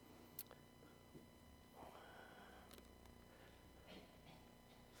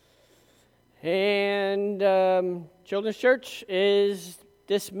And Children's Church is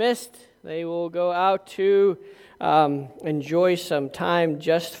dismissed. They will go out to enjoy some time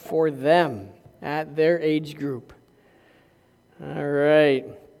just for them at their age group. All right.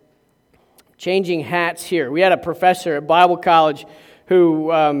 Changing hats here. We had a professor at Bible college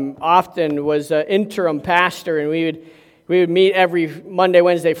who often was an interim pastor, and we would meet every Monday,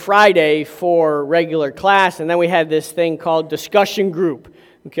 Wednesday, Friday for regular class, and then we had this thing called discussion group,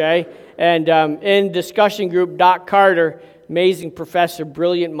 okay? And in discussion group, Doc Carter, amazing professor,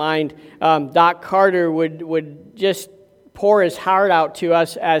 brilliant mind, Doc Carter would just pour his heart out to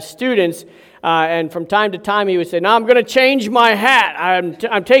us as students, and from time to time he would say, "Now I'm going to change my hat.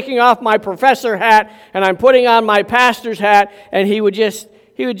 I'm taking off my professor hat, and I'm putting on my pastor's hat," and he would just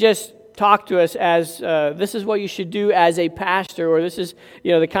talk to us as this is what you should do as a pastor, or this is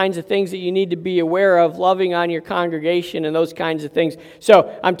the kinds of things that you need to be aware of, loving on your congregation and those kinds of things.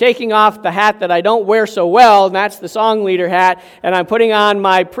 So I'm taking off the hat that I don't wear so well, and that's the song leader hat, and I'm putting on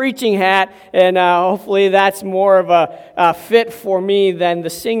my preaching hat, and hopefully that's more of a fit for me than the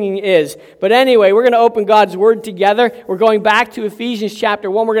singing is. But anyway, we're going to open God's Word together. We're going back to Ephesians chapter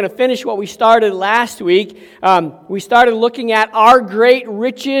 1. We're going to finish what we started last week. We started looking at our great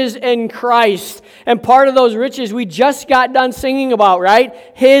riches in Christ. And part of those riches we just got done singing about, right?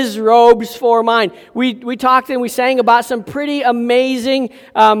 His robes for mine. We talked and we sang about some pretty amazing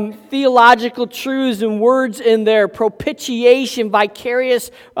theological truths and words in there. Propitiation,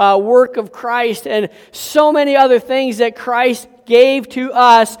 vicarious work of Christ, and so many other things that Christ gave to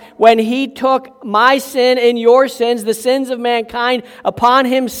us when He took my sin and your sins, the sins of mankind, upon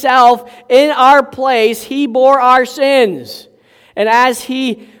Himself in our place. He bore our sins. And as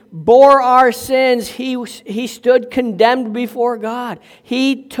He bore our sins, he stood condemned before God.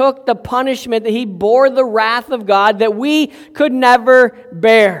 He took the punishment, that He bore the wrath of God that we could never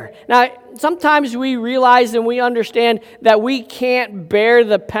bear. Now, sometimes we realize and we understand that we can't bear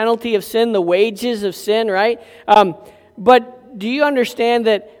the penalty of sin, the wages of sin, right? But do you understand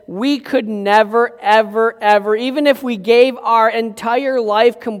that we could never, ever, ever, even if we gave our entire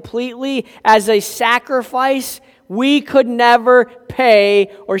life completely as a sacrifice, we could never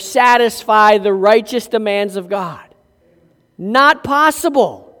pay or satisfy the righteous demands of God. Not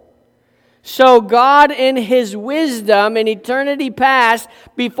possible. So God, in His wisdom in eternity past,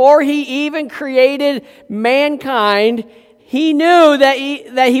 before He even created mankind, He knew that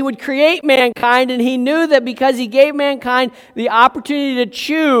he would create mankind, and He knew that because He gave mankind the opportunity to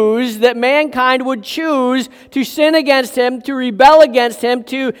choose, that mankind would choose to sin against Him, to rebel against Him,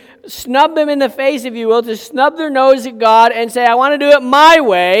 to snub them in the face, if you will, to snub their nose at God and say, "I want to do it my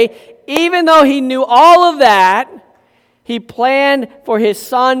way." Even though He knew all of that, He planned for His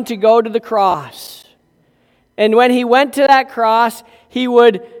Son to go to the cross. And when He went to that cross, He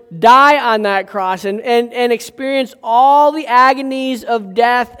would die on that cross and experience all the agonies of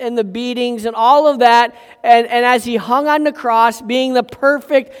death and the beatings and all of that. And as He hung on the cross, being the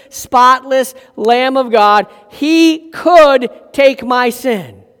perfect, spotless Lamb of God, He could take my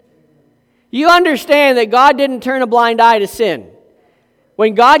sin. You understand that God didn't turn a blind eye to sin.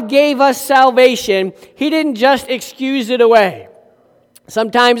 When God gave us salvation, He didn't just excuse it away.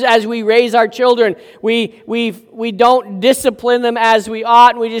 Sometimes as we raise our children, we don't discipline them as we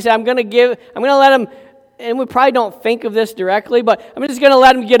ought, and we just say, I'm going to let them, and we probably don't think of this directly, but I'm just going to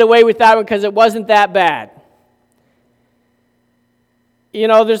let them get away with that one because it wasn't that bad.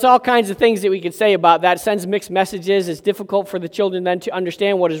 There's all kinds of things that we could say about that. It sends mixed messages. It's difficult for the children then to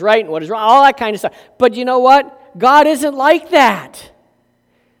understand what is right and what is wrong, all that kind of stuff. But you know what? God isn't like that.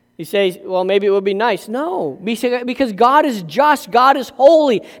 You say, well, maybe it would be nice. No, because God is just, God is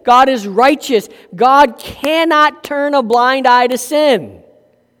holy, God is righteous. God cannot turn a blind eye to sin.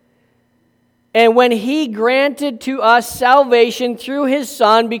 And when He granted to us salvation through His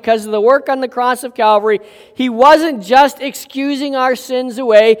Son because of the work on the cross of Calvary, He wasn't just excusing our sins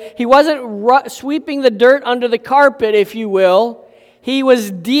away. He wasn't sweeping the dirt under the carpet, if you will. He was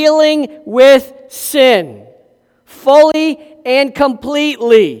dealing with sin fully and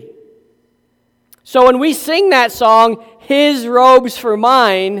completely. So when we sing that song, His robes for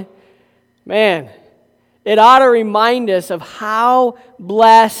mine, man, it ought to remind us of how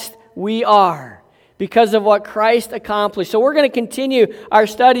blessed we are because of what Christ accomplished. So we're going to continue our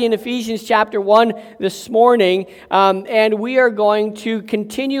study in Ephesians chapter 1 this morning, and we are going to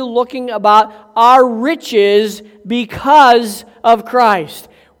continue looking about our riches because of Christ.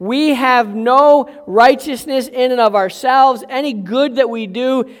 We have no righteousness in and of ourselves. Any good that we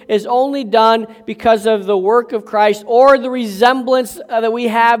do is only done because of the work of Christ or the resemblance that we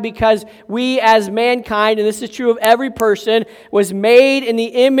have because we as mankind, and this is true of every person, was made in the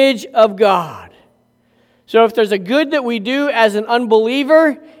image of God. So if there's a good that we do as an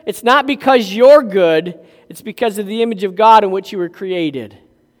unbeliever, it's not because you're good, it's because of the image of God in which you were created.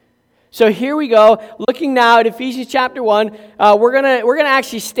 So here we go, looking now at Ephesians chapter 1. We're gonna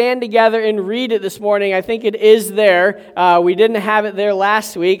actually stand together and read it this morning. I think it is there. We didn't have it there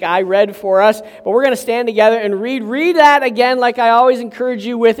last week. I read for us. But we're going to stand together and read. Read that again, like I always encourage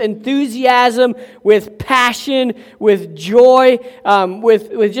you, with enthusiasm, with passion, with joy,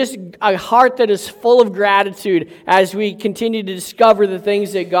 with just a heart that is full of gratitude as we continue to discover the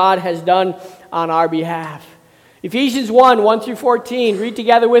things that God has done on our behalf. Ephesians 1 through 14, read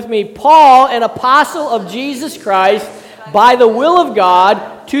together with me. Paul, an apostle of Jesus Christ, by the will of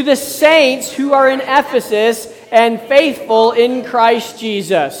God, to the saints who are in Ephesus and faithful in Christ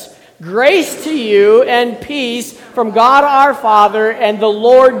Jesus. Grace to you and peace from God our Father and the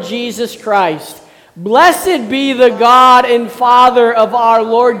Lord Jesus Christ. Blessed be the God and Father of our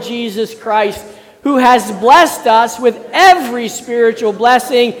Lord Jesus Christ, who has blessed us with every spiritual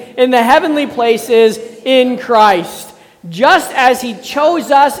blessing in the heavenly places in Christ, just as He chose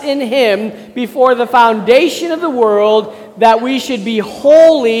us in Him before the foundation of the world, that we should be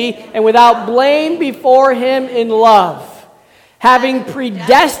holy and without blame before Him in love, having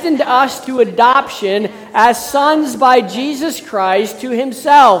predestined us to adoption as sons by Jesus Christ to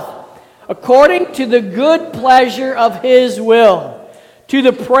Himself, according to the good pleasure of His will, to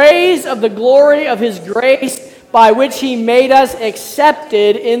the praise of the glory of His grace, by which He made us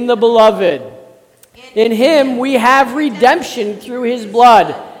accepted in the Beloved. In Him we have redemption through His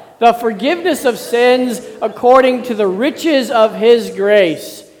blood, the forgiveness of sins according to the riches of His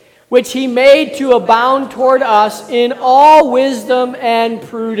grace, which He made to abound toward us in all wisdom and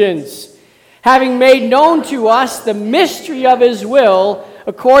prudence, having made known to us the mystery of His will,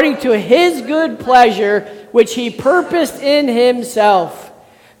 according to His good pleasure, which He purposed in Himself,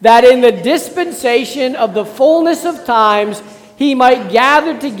 that in the dispensation of the fullness of times He might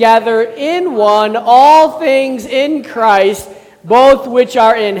gather together in one all things in Christ, both which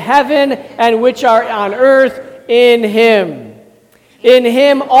are in heaven and which are on earth in Him. In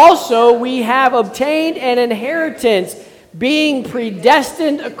Him also we have obtained an inheritance, being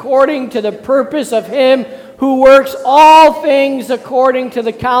predestined according to the purpose of Him who works all things according to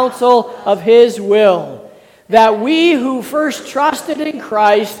the counsel of His will, that we who first trusted in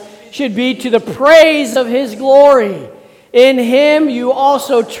Christ should be to the praise of His glory. In Him you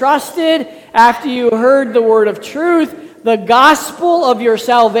also trusted after you heard the word of truth, the gospel of your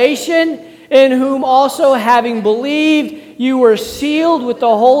salvation, in whom also having believed you were sealed with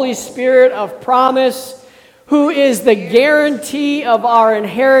the Holy Spirit of promise, who is the guarantee of our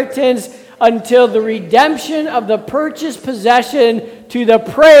inheritance until the redemption of the purchased possession, to the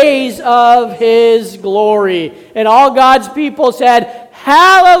praise of His glory. And all God's people said,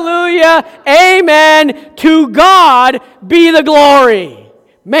 hallelujah, amen, to God be the glory.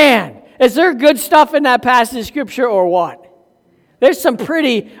 Man, is there good stuff in that passage of Scripture or what? There's some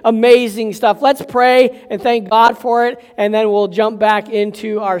pretty amazing stuff. Let's pray and thank God for it, and then we'll jump back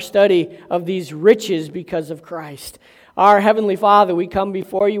into our study of these riches because of Christ. Our Heavenly Father, we come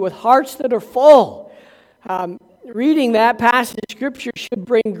before you with hearts that are full. Reading that passage of Scripture should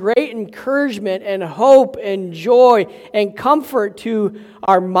bring great encouragement and hope and joy and comfort to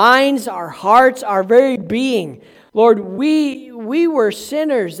our minds, our hearts, our very being. Lord, we were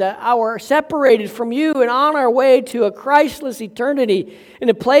sinners that were separated from you and on our way to a Christless eternity in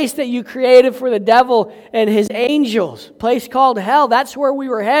a place that you created for the devil and his angels, a place called hell. That's where we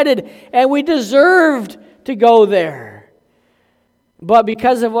were headed, and we deserved to go there. But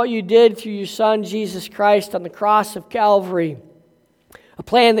because of what you did through your Son, Jesus Christ, on the cross of Calvary, a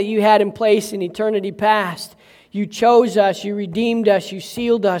plan that you had in place in eternity past, you chose us, you redeemed us, you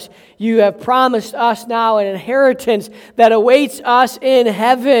sealed us. You have promised us now an inheritance that awaits us in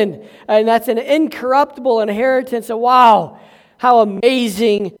heaven. And that's an incorruptible inheritance. And wow, how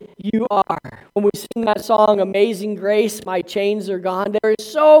amazing you are. When we sing that song, Amazing Grace, My Chains Are Gone, there is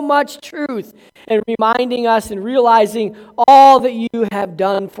so much truth in reminding us and realizing all that you have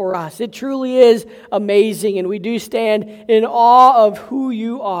done for us. It truly is amazing, and we do stand in awe of who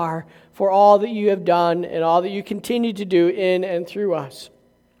you are for all that you have done and all that you continue to do in and through us.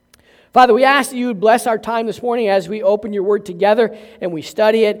 Father, we ask that you would bless our time this morning as we open your word together and we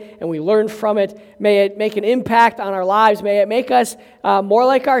study it and we learn from it. May it make an impact on our lives. May it make us more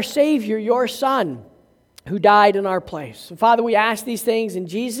like our Savior, your Son. who died in our place. And Father, we ask these things in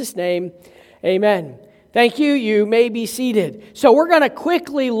Jesus' name. Amen. Thank you. You may be seated. So we're going to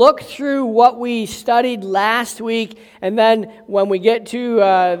quickly look through what we studied last week, and then when we get to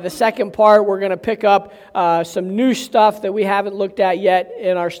the second part, we're going to pick up some new stuff that we haven't looked at yet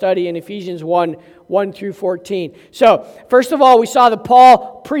in our study in Ephesians 1 through 14. So, first of all, we saw that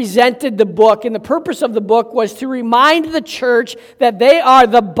Paul presented the book, and the purpose of the book was to remind the church that they are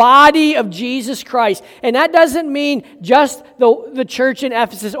the body of Jesus Christ. And that doesn't mean just the church in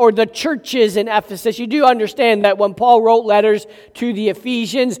Ephesus or the churches in Ephesus. You do understand that when Paul wrote letters to the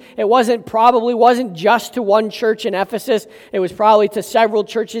Ephesians, it probably wasn't just to one church in Ephesus. It was probably to several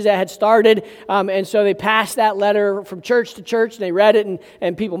churches that had started, and so they passed that letter from church to church, and they read it,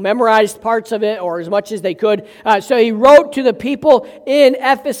 and people memorized parts of it, or as much as they could. So he wrote to the people in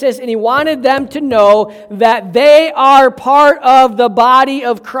Ephesus, and he wanted them to know that they are part of the body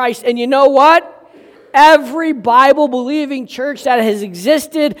of Christ. And you know what? Every Bible-believing church that has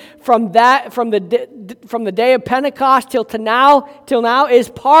existed from the day of Pentecost till now is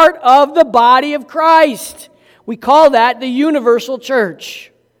part of the body of Christ. We call that the universal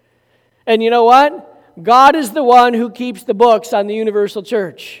church. And you know what? God is the one who keeps the books on the universal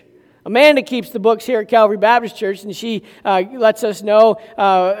church. Amanda keeps the books here at Calvary Baptist Church, and she lets us know.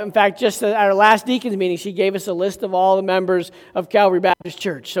 In fact, just at our last deacons meeting, she gave us a list of all the members of Calvary Baptist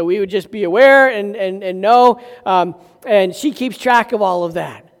Church. So we would just be aware and know, and she keeps track of all of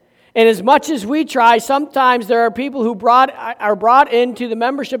that. And as much as we try, sometimes there are people who are brought into the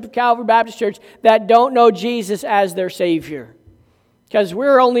membership of Calvary Baptist Church that don't know Jesus as their Savior. Because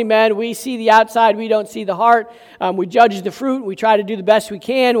we're only men, we see the outside, we don't see the heart. We judge the fruit, we try to do the best we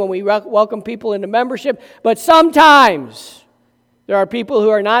can when we welcome people into membership. But sometimes there are people who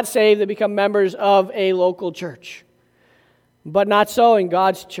are not saved that become members of a local church. But not so in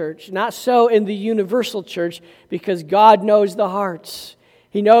God's church, not so in the universal church, because God knows the hearts.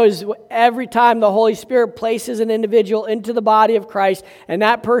 He knows every time the Holy Spirit places an individual into the body of Christ, and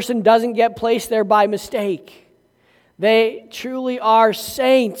that person doesn't get placed there by mistake. They truly are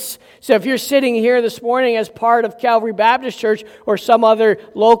saints. So if you're sitting here this morning as part of Calvary Baptist Church or some other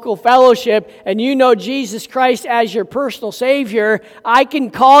local fellowship, and you know Jesus Christ as your personal Savior, I can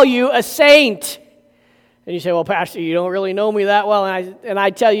call you a saint. And you say, well, Pastor, you don't really know me that well. And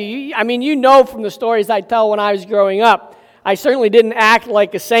I tell you, you know from the stories I tell when I was growing up, I certainly didn't act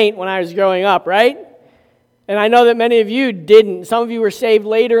like a saint when I was growing up, right? And I know that many of you didn't. Some of you were saved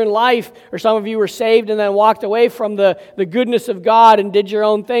later in life, or some of you were saved and then walked away from the goodness of God and did your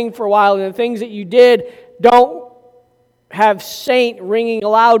own thing for a while. And the things that you did don't have saint ringing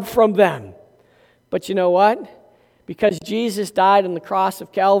aloud from them. But you know what? Because Jesus died on the cross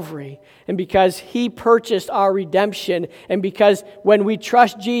of Calvary, and because He purchased our redemption, and because when we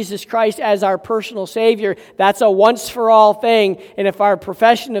trust Jesus Christ as our personal Savior, that's a once-for-all thing. And if our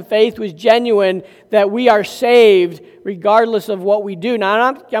profession of faith was genuine, that we are saved regardless of what we do.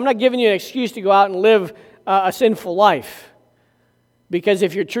 Now, I'm not giving you an excuse to go out and live a sinful life. Because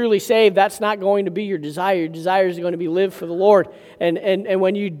if you're truly saved, that's not going to be your desire. Your desire is going to be live for the Lord. And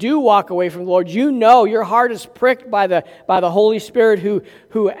when you do walk away from the Lord, you know your heart is pricked by the Holy Spirit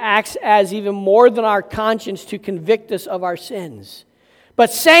who acts as even more than our conscience to convict us of our sins. But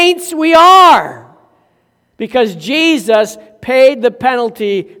saints we are, because Jesus paid the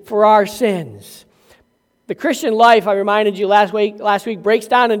penalty for our sins. The Christian life, I reminded you last week, breaks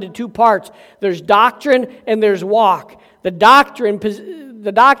down into two parts. There's doctrine and there's walk. The doctrine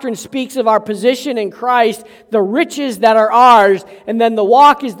speaks of our position in Christ, the riches that are ours, and then the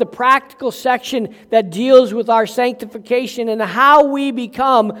walk is the practical section that deals with our sanctification and how we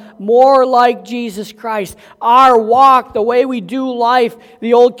become more like Jesus Christ. Our walk, the way we do life,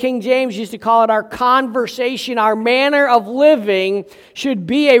 the old King James used to call it our conversation, our manner of living should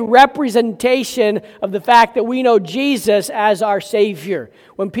be a representation of the fact that we know Jesus as our Savior.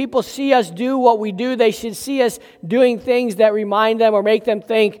 When people see us do what we do, they should see us doing things that remind them or make them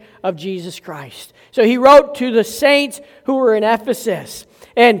think of Jesus Christ. So he wrote to the saints who were in Ephesus.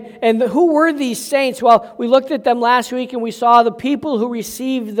 And who were these saints? Well, we looked at them last week and we saw the people who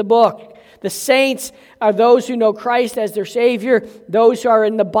received the book. The saints are those who know Christ as their Savior, those who are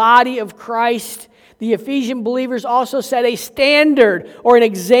in the body of Christ. The Ephesian believers also set a standard or an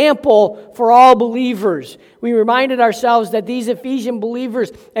example for all believers. We reminded ourselves that these Ephesian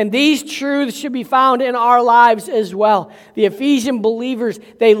believers and these truths should be found in our lives as well. The Ephesian believers,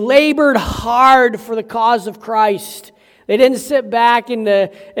 they labored hard for the cause of Christ. They didn't sit back and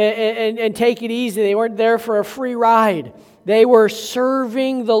take it easy. They weren't there for a free ride. They were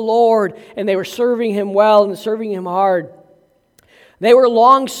serving the Lord, and they were serving Him well and serving Him hard. They were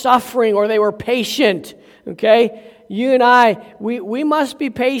long-suffering, or they were patient. okay? You and I, we must be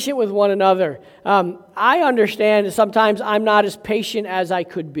patient with one another. I understand that sometimes I'm not as patient as I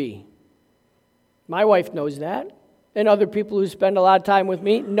could be. My wife knows that. And other people who spend a lot of time with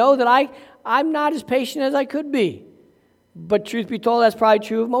me know that I'm not as patient as I could be. But truth be told, that's probably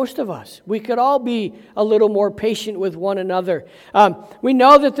true of most of us. We could all be a little more patient with one another. We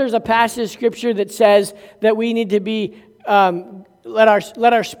know that there's a passage of Scripture that says that we need to be, let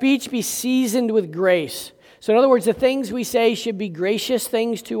our speech be seasoned with grace. So in other words, the things we say should be gracious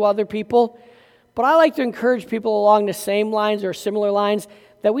things to other people. But I like to encourage people along the same lines or similar lines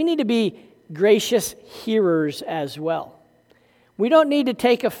that we need to be gracious hearers as well. We don't need to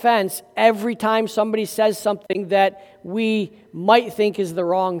take offense every time somebody says something that we might think is the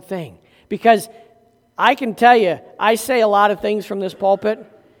wrong thing. Because I can tell you, I say a lot of things from this pulpit,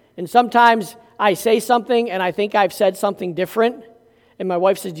 and sometimes I say something and I think I've said something different, and my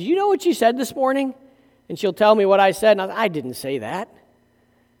wife says, "Do you know what you said this morning?" And she'll tell me what I said, and I didn't say that.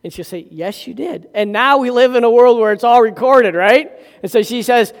 And she'll say, "Yes, you did." And now we live in a world where it's all recorded, right? And so she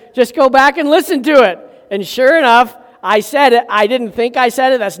says, "Just go back and listen to it." And sure enough, I said it. I didn't think I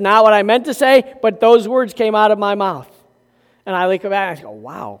said it. That's not what I meant to say, but those words came out of my mouth. And I look back and I go,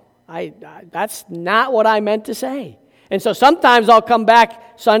 wow, that's not what I meant to say. And so sometimes I'll come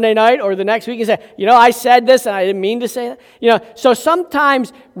back Sunday night or the next week and say, I said this and I didn't mean to say that. So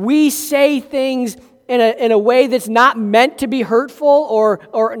sometimes we say things in a way that's not meant to be hurtful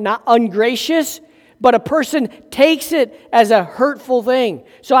or not ungracious, but a person takes it as a hurtful thing.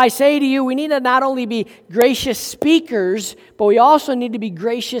 So I say to you, we need to not only be gracious speakers, but we also need to be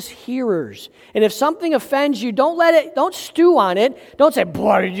gracious hearers. And if something offends you, don't stew on it. Don't say,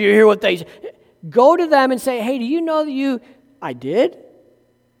 "Boy, did you hear what they said?" Go to them and say, "Hey, do you know that I did?"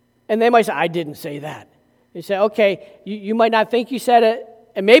 And they might say, "I didn't say that." You say, "Okay, you might not think you said it,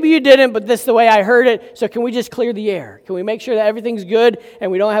 and maybe you didn't, but this is the way I heard it, so can we just clear the air? Can we make sure that everything's good and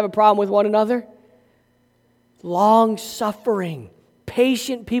we don't have a problem with one another?" Long-suffering,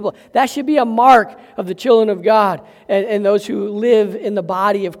 patient people. That should be a mark of the children of God and those who live in the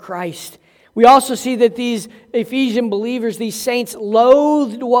body of Christ. We also see that these Ephesian believers, these saints,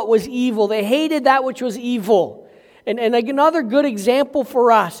 loathed what was evil. They hated that which was evil. And another good example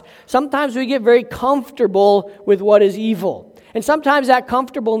for us, sometimes we get very comfortable with what is evil. And sometimes that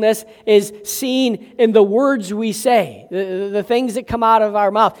comfortableness is seen in the words we say, the things that come out of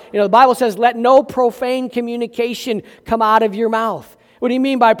our mouth. The Bible says, "Let no profane communication come out of your mouth." What do you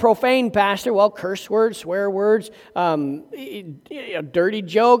mean by profane, Pastor? Well, curse words, swear words, dirty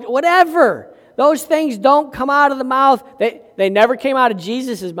joke, whatever. Those things don't come out of the mouth. They never came out of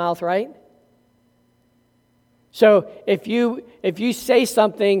Jesus' mouth, right? So if you say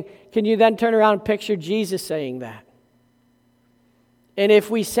something, can you then turn around and picture Jesus saying that? And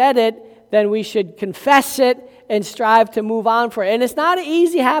if we said it, then we should confess it and strive to move on for it. And it's not an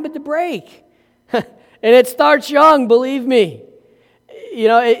easy habit to break. And it starts young, believe me.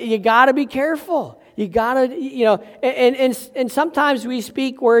 You got to be careful. You got to, and sometimes we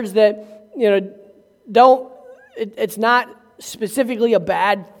speak words that, it's not specifically a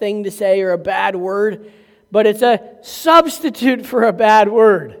bad thing to say or a bad word, but it's a substitute for a bad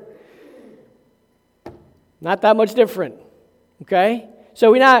word. Not that much different. Okay? So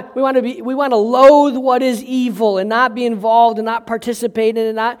we want to loathe what is evil and not be involved and not participate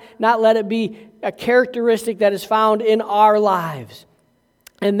in it, not let it be a characteristic that is found in our lives.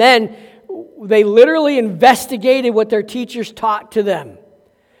 And then they literally investigated what their teachers taught to them.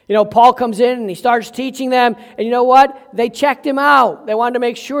 Paul comes in and he starts teaching them, and you know what? They checked him out. They wanted to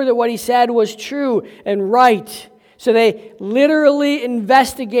make sure that what he said was true and right. So they literally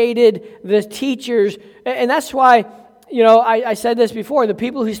investigated the teachers, and that's why I said this before, the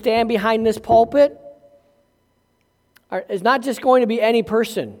people who stand behind this pulpit is not just going to be any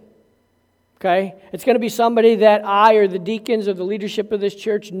person, okay? It's going to be somebody that I or the deacons or the leadership of this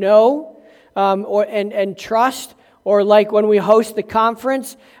church know and trust, or like when we host the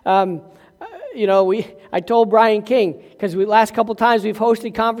conference, I told Brian King, because last couple times we've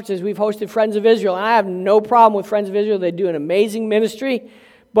hosted conferences, we've hosted Friends of Israel, and I have no problem with Friends of Israel. They do an amazing ministry,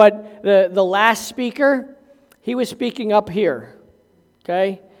 but the last speaker, he was speaking up here,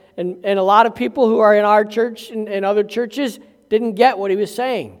 okay? And a lot of people who are in our church and other churches didn't get what he was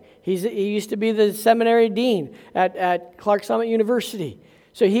saying. He used to be the seminary dean at Clark Summit University.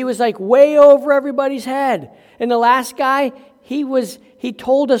 So he was like way over everybody's head. And the last guy, he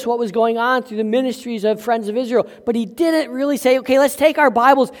told us what was going on through the ministries of Friends of Israel, but he didn't really say, okay, let's take our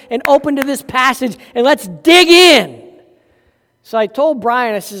Bibles and open to this passage and let's dig in. So I told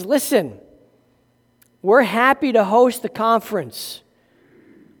Brian, I says, listen, we're happy to host the conference,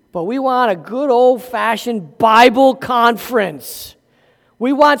 but we want a good old-fashioned Bible conference.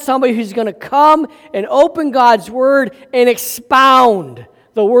 We want somebody who's going to come and open God's Word and expound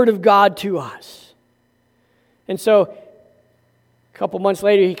the Word of God to us. And so, a couple months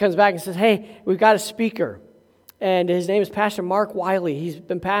later, he comes back and says, hey, we've got a speaker. And his name is Pastor Mark Wiley. He's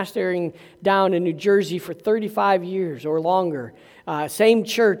been pastoring down in New Jersey for 35 years or longer. Same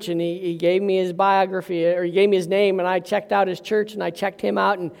church, and he gave me his biography, or he gave me his name, and I checked out his church, and I checked him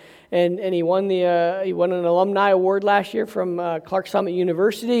out, and he won an alumni award last year from Clark Summit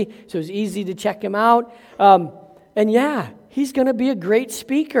University, so it was easy to check him out. And yeah, he's going to be a great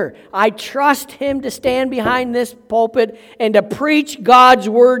speaker. I trust him to stand behind this pulpit and to preach God's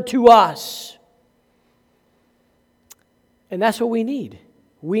Word to us. And that's what we need.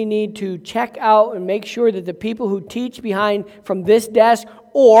 We need to check out and make sure that the people who teach from this desk,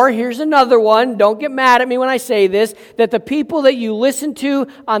 or here's another one, don't get mad at me when I say this, that the people that you listen to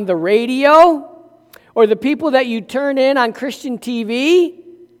on the radio or the people that you turn in on Christian TV,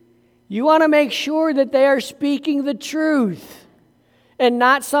 you want to make sure that they are speaking the truth and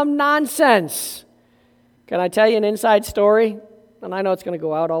not some nonsense. Can I tell you an inside story? And I know it's going to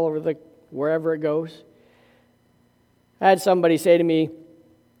go out all over wherever it goes. I had somebody say to me,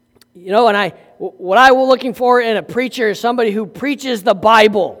 what I was looking for in a preacher is somebody who preaches the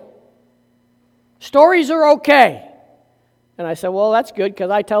Bible. Stories are okay. And I said, well, that's good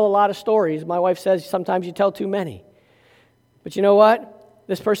because I tell a lot of stories. My wife says sometimes you tell too many. But you know what?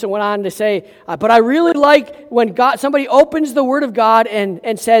 This person went on to say, but I really like when somebody opens the Word of God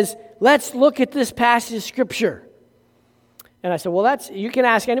and says, let's look at this passage of Scripture. And I said, well, you can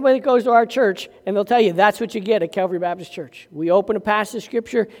ask anybody that goes to our church, and they'll tell you that's what you get at Calvary Baptist Church. We open a passage of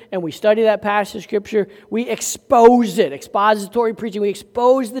Scripture, and we study that passage of Scripture. We expose it, expository preaching. We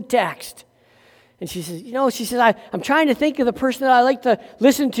expose the text. And she says, I'm trying to think of the person that I like to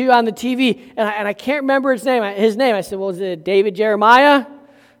listen to on the TV, and I can't remember his name. I said, well, is it David Jeremiah?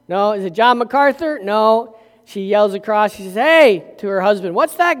 No. Is it John MacArthur? No. She yells across. She says, hey, to her husband,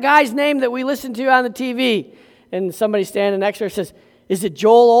 what's that guy's name that we listen to on the TV? And somebody standing next to her says, is it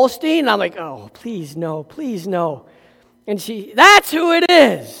Joel Osteen? And I'm like, oh, please no, please no. And that's who it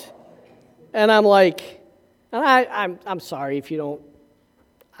is. And I'm like, I'm sorry if you don't,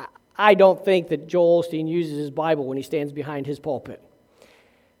 I don't think that Joel Osteen uses his Bible when he stands behind his pulpit.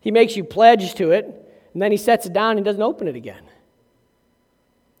 He makes you pledge to it, and then he sets it down and doesn't open it again.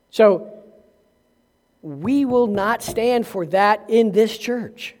 So, we will not stand for that in this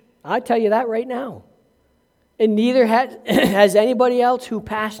church. I tell you that right now. And neither has anybody else who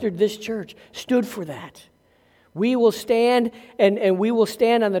pastored this church stood for that. We will stand, and we will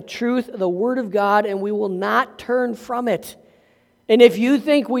stand on the truth of the Word of God, and we will not turn from it. And if you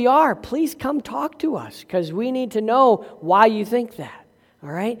think we are, please come talk to us, because we need to know why you think that. All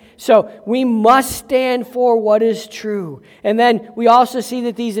right? So we must stand for what is true. And then we also see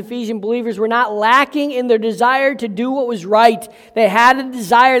that these Ephesian believers were not lacking in their desire to do what was right. They had a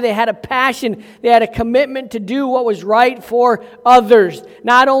desire, they had a passion, they had a commitment to do what was right for others.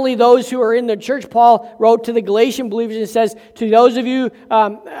 Not only those who are in the church. Paul wrote to the Galatian believers and says, to those of you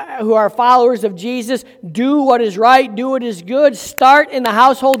who are followers of Jesus, do what is right, do what is good, start in the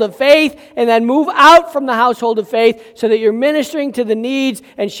household of faith, and then move out from the household of faith so that you're ministering to the needs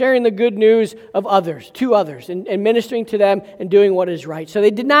and sharing the good news of others, to others, and ministering to them and doing what is right. So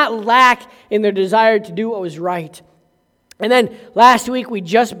they did not lack in their desire to do what was right. And then last week we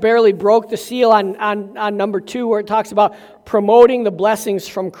just barely broke the seal on number 2, where it talks about promoting the blessings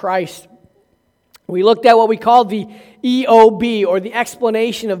from Christ. We looked at what we called the EOB, or the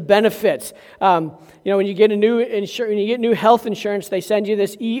explanation of benefits. When you get new health insurance, they send you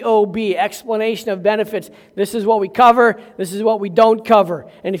this EOB, explanation of benefits. This is what we cover. This is what we don't cover.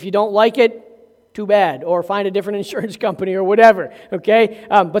 And if you don't like it, too bad. Or find a different insurance company or whatever. Okay,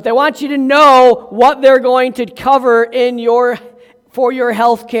 but they want you to know what they're going to cover for your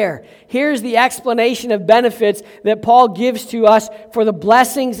health care. Here's the explanation of benefits that Paul gives to us for the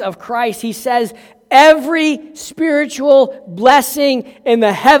blessings of Christ. He says, every spiritual blessing in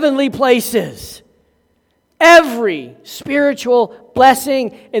the heavenly places. Every spiritual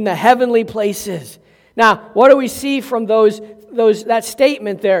blessing in the heavenly places. Now, what do we see from that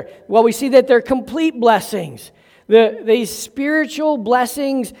statement there? Well, we see that they're complete blessings. These spiritual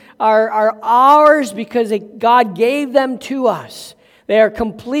blessings are ours because God gave them to us. They are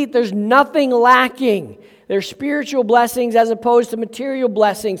complete. There's nothing lacking. They're spiritual blessings as opposed to material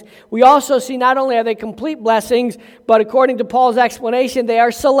blessings. We also see not only are they complete blessings, but according to Paul's explanation, they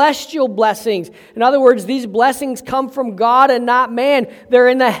are celestial blessings. In other words, these blessings come from God and not man. They're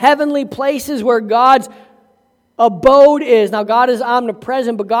in the heavenly places where God's abode is. Now, God is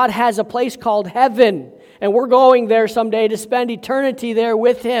omnipresent, but God has a place called heaven. And we're going there someday to spend eternity there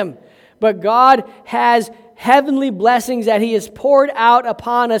with Him. But God has heavenly blessings that He has poured out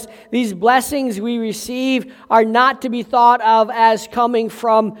upon us. These blessings we receive are not to be thought of as coming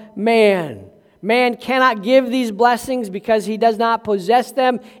from man. Man cannot give these blessings because he does not possess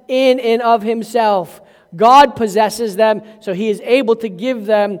them in and of himself. God possesses them, so He is able to give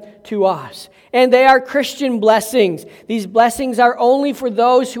them to us. And they are Christian blessings. These blessings are only for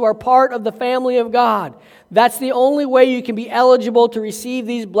those who are part of the family of God. That's the only way you can be eligible to receive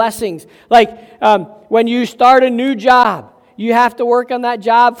these blessings. Like when you start a new job, you have to work on that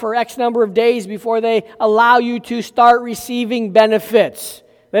job for X number of days before they allow you to start receiving benefits.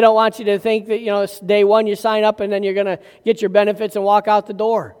 They don't want you to think that, it's day one you sign up and then you're going to get your benefits and walk out the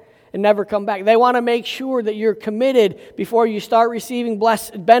door and never come back. They want to make sure that you're committed before you start receiving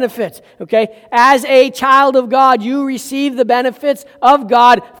benefits, okay? As a child of God, you receive the benefits of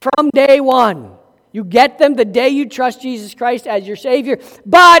God from day one. You get them the day you trust Jesus Christ as your Savior,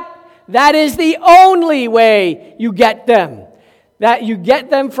 but that is the only way you get them. That you get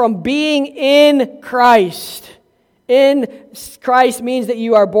them from being in Christ. In Christ means that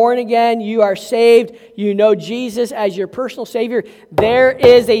you are born again, you are saved, you know Jesus as your personal Savior. There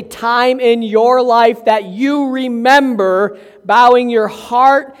is a time in your life that you remember bowing your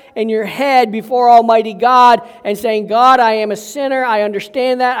heart and your head before Almighty God and saying, God, I am a sinner, I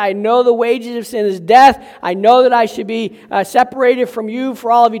understand that, I know the wages of sin is death, I know that I should be separated from you for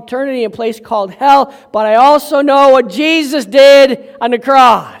all of eternity in a place called hell, but I also know what Jesus did on the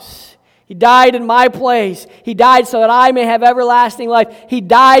cross. He died in my place. He died so that I may have everlasting life. He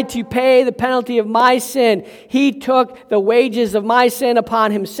died to pay the penalty of my sin. He took the wages of my sin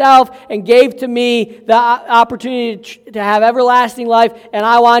upon Himself and gave to me the opportunity to have everlasting life. And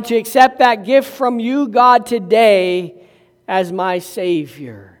I want to accept that gift from you, God, today as my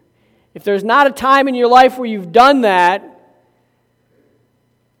Savior. If there's not a time in your life where you've done that,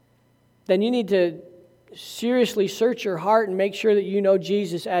 then you need to seriously search your heart and make sure that you know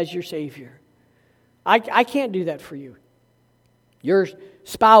Jesus as your Savior. I can't do that for you. Your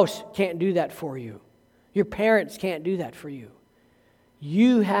spouse can't do that for you. Your parents can't do that for you.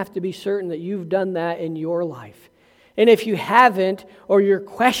 You have to be certain that you've done that in your life. And if you haven't, or you're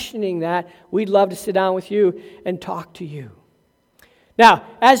questioning that, we'd love to sit down with you and talk to you. Now,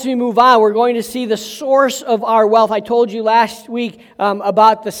 as we move on, we're going to see the source of our wealth. I told you last week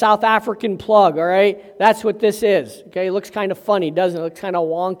about the South African plug, all right? That's what this is, okay? It looks kind of funny, doesn't it? It looks kind of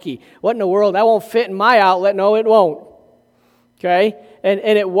wonky. What in the world? That won't fit in my outlet. No, it won't, okay? And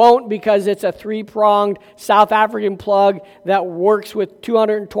it won't because it's a three-pronged South African plug that works with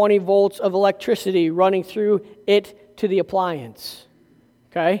 220 volts of electricity running through it to the appliance,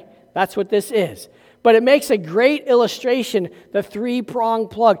 okay? That's what this is. But it makes a great illustration, the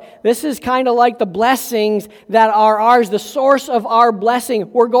three-pronged plug. This is kind of like the blessings that are ours, the source of our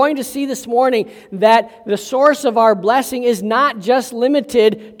blessing. We're going to see this morning that the source of our blessing is not just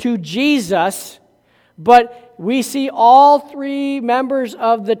limited to Jesus, but we see all three members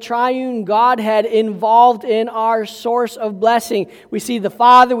of the triune Godhead involved in our source of blessing. We see the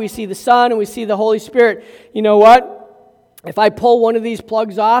Father, we see the Son, and we see the Holy Spirit. You know what? If I pull one of these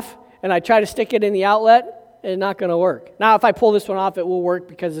plugs off, and I try to stick it in the outlet, it's not going to work. Now, if I pull this one off, it will work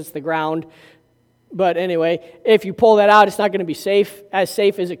because it's the ground. But anyway, if you pull that out, it's not going to be safe as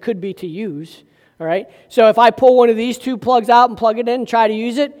it could be to use. All right? So if I pull one of these two plugs out and plug it in and try to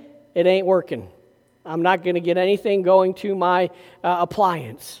use it, it ain't working. I'm not going to get anything going to my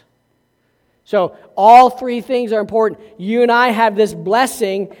appliance. So all three things are important. You and I have this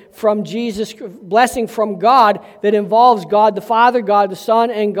blessing from Jesus, blessing from God that involves God the Father, God the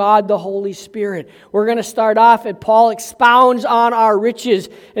Son, and God the Holy Spirit. We're going to start off and Paul expounds on our riches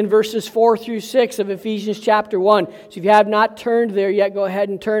in verses 4 through 6 of Ephesians chapter 1. So if you have not turned there yet, go ahead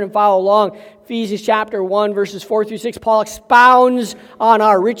and turn and follow along. Ephesians chapter 1, verses 4 through 6, Paul expounds on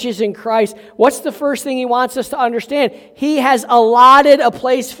our riches in Christ. What's the first thing he wants us to understand? He has allotted a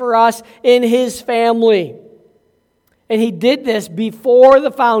place for us in His family. And He did this before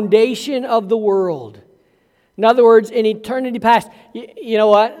the foundation of the world. In other words, in eternity past. You know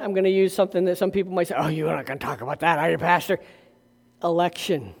what? I'm going to use something that some people might say, oh, you're not going to talk about that, are you, Pastor?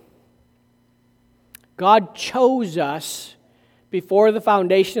 Election. God chose us before the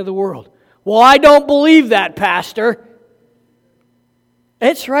foundation of the world. Well, I don't believe that, Pastor.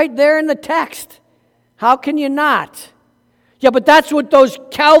 It's right there in the text. How can you not? Yeah, but that's what those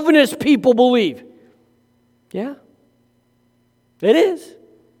Calvinist people believe. Yeah, it is.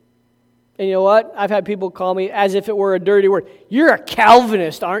 And you know what? I've had people call me as if it were a dirty word. You're a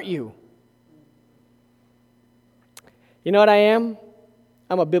Calvinist, aren't you? You know what I am?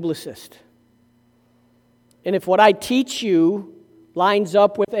 I'm a biblicist. And if what I teach you lines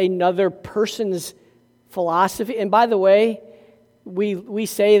up with another person's philosophy, and by the way, we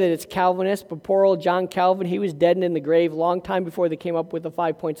say that it's Calvinist, but poor old John Calvin, he was dead and in the grave a long time before they came up with the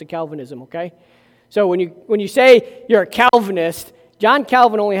 5 points of Calvinism, okay? So when you say you're a Calvinist, John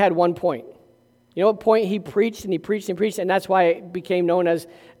Calvin only had 1 point. You know what point he preached, and he preached, and that's why it became known as,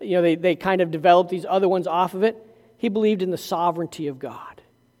 they kind of developed these other ones off of it. He believed in the sovereignty of God,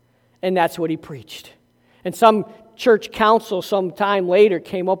 and that's what he preached. And some church council some time later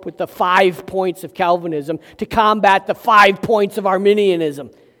came up with the 5 points of Calvinism to combat the 5 points of Arminianism.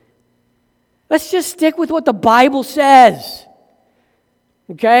 Let's just stick with what the Bible says.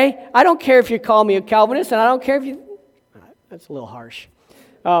 Okay? I don't care if you call me a Calvinist, and I don't care if you... That's a little harsh.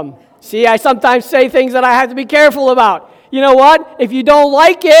 See, I sometimes say things that I have to be careful about. You know what? If you don't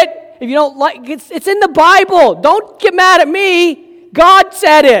like it, it's in the Bible. Don't get mad at me. God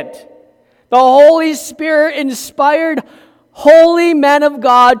said it. The Holy Spirit inspired holy men of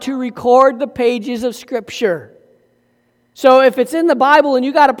God to record the pages of Scripture. So if it's in the Bible and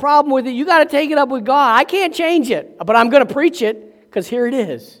you got a problem with it, you got to take it up with God. I can't change it, but I'm going to preach it because here it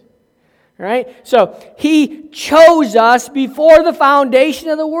is. All right? So He chose us before the foundation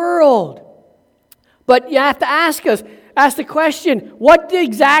of the world. But you have to ask the question, what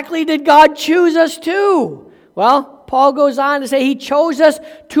exactly did God choose us to? Well, Paul goes on to say He chose us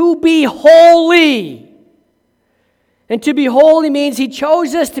to be holy. And to be holy means He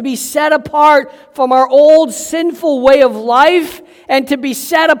chose us to be set apart from our old sinful way of life and to be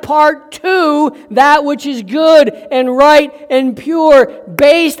set apart to that which is good and right and pure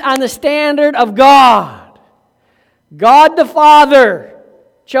based on the standard of God. God the Father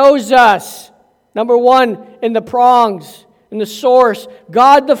chose us. Number one, in the prongs, in the source.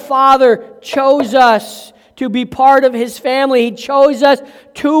 God the Father chose us to be part of His family. He chose us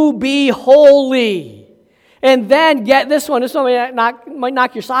to be holy. And then, get this one might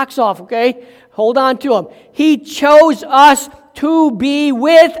knock your socks off, okay? Hold on to them. He chose us to be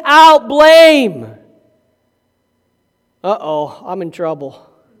without blame. Uh-oh, I'm in trouble.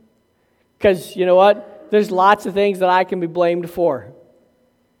 Because, you know what? There's lots of things that I can be blamed for.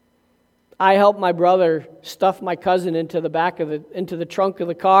 I helped my brother stuff my cousin into the trunk of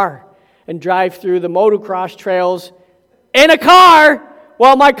the car and drive through the motocross trails in a car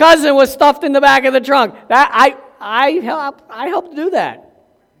while my cousin was stuffed in the back of the trunk. I helped do that.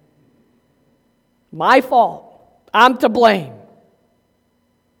 My fault. I'm to blame.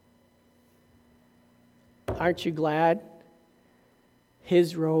 Aren't you glad?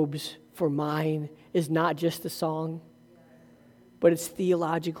 His robes for mine is not just a song, but it's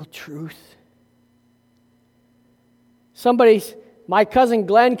theological truth. My cousin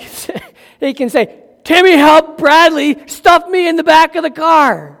Glenn, he can say, Timmy helped Bradley stuff me in the back of the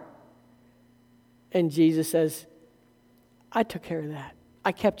car. And Jesus says, I took care of that.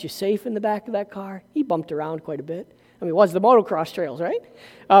 I kept you safe in the back of that car. He bumped around quite a bit. I mean, it was the motocross trails, right?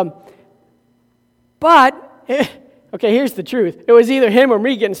 But, okay, here's the truth. It was either him or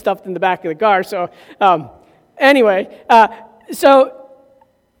me getting stuffed in the back of the car. So, so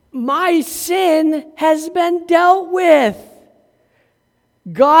my sin has been dealt with.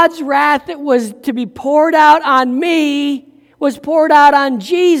 God's wrath that was to be poured out on me was poured out on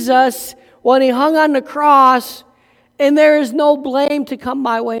Jesus when He hung on the cross, and there is no blame to come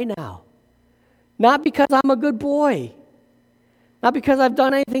my way now. Not because I'm a good boy, not because I've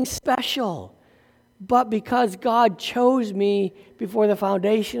done anything special, but because God chose me before the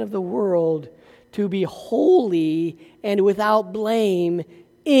foundation of the world to be holy and without blame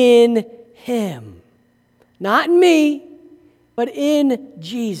in Him. Not in me, but in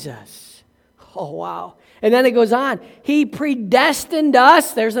Jesus. Oh, wow. And then it goes on. He predestined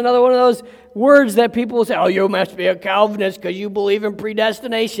us. There's another one of those words that people will say, oh, you must be a Calvinist because you believe in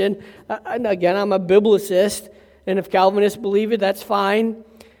predestination. And again, I'm a biblicist, and if Calvinists believe it, that's fine.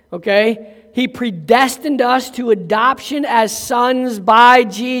 Okay? He predestined us to adoption as sons by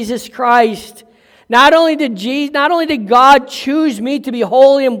Jesus Christ. Not only did God choose me to be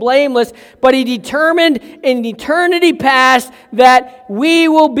holy and blameless, but He determined in eternity past that we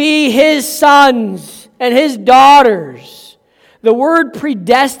will be His sons and His daughters. The word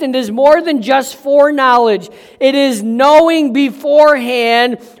predestined is more than just foreknowledge. It is knowing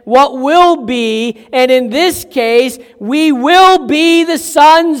beforehand what will be, and in this case, we will be the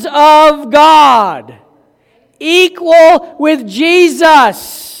sons of God. Equal with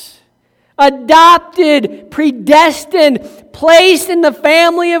Jesus. Adopted, predestined, placed in the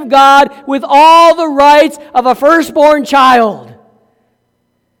family of God with all the rights of a firstborn child.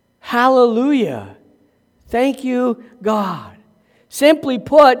 Hallelujah. Thank you, God. Simply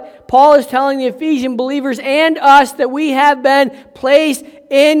put, Paul is telling the Ephesian believers and us that we have been placed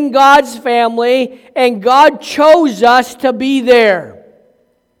in God's family, and God chose us to be there.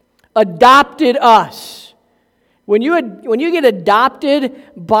 Adopted us. When you get adopted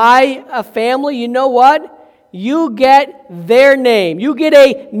by a family, you know what? You get their name. You get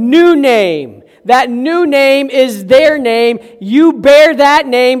a new name. That new name is their name. You bear that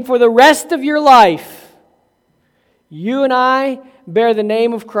name for the rest of your life. You and I bear the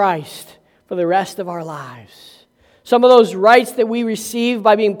name of Christ for the rest of our lives. Some of those rights that we receive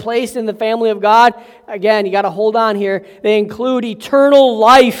by being placed in the family of God, again, you got to hold on here. They include eternal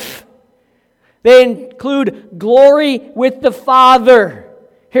life. They include glory with the Father.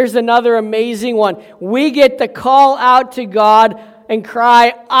 Here's another amazing one. We get to call out to God and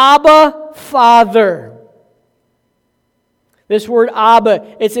cry, Abba, Father. This word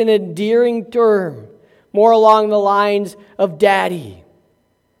Abba, it's an endearing term, more along the lines of daddy.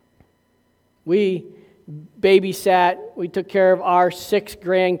 We babysat, we took care of our 6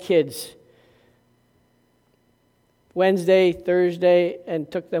 grandkids Wednesday, Thursday,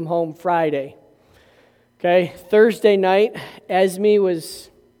 and took them home Friday. Okay, Thursday night,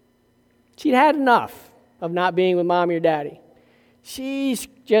 she'd had enough of not being with mommy or daddy. She's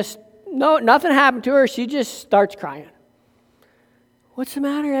just, nothing happened to her. She just starts crying. What's the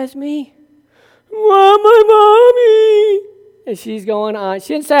matter, Esme? I want my mommy. And she's going on.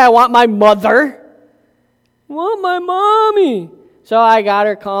 She didn't say, I want my mother. I want my mommy. So I got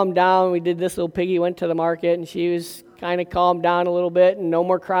her calmed down. We did this little piggy, went to the market, and she was kind of calmed down a little bit and no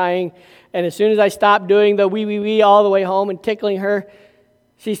more crying. And as soon as I stopped doing the wee all the way home and tickling her,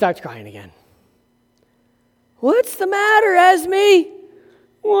 she starts crying again. What's the matter, Esme?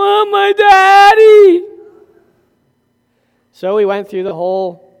 Want my daddy. So we went through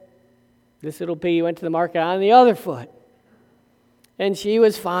this little piggy went to the market on the other foot. And she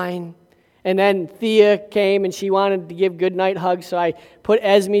was fine. And then Thea came and she wanted to give goodnight hugs. So I put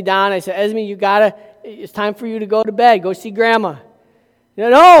Esme down. I said, Esme, it's time for you to go to bed. Go see Grandma.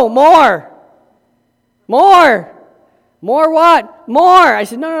 No, more. More what? More. I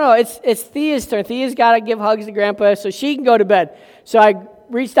said, no, it's Thea's turn. Thea's got to give hugs to Grandpa so she can go to bed. So I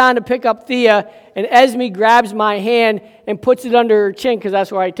reached down to pick up Thea, and Esme grabs my hand and puts it under her chin because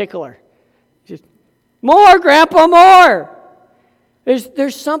that's where I tickle her. Just, more, Grandpa, more.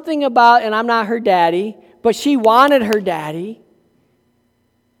 There's something about, and I'm not her daddy, but she wanted her daddy.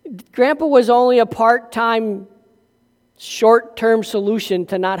 Grandpa was only a part-time, short-term solution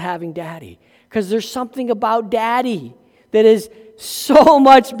to not having daddy. Because there's something about daddy that is so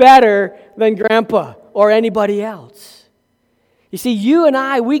much better than Grandpa or anybody else. You see, you and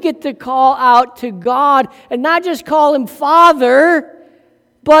I, we get to call out to God and not just call Him Father,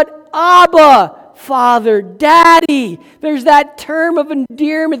 but Abba, Father, Daddy. There's that term of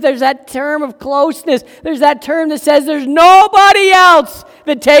endearment. There's that term of closeness. There's that term that says there's nobody else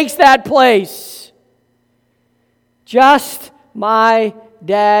that takes that place. Just my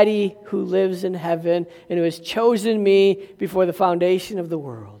Daddy who lives in heaven and who has chosen me before the foundation of the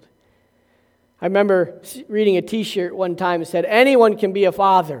world. I remember reading a t-shirt one time that said, anyone can be a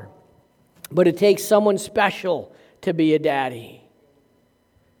father, but it takes someone special to be a daddy.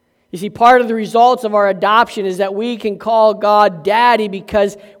 You see, part of the results of our adoption is that we can call God Daddy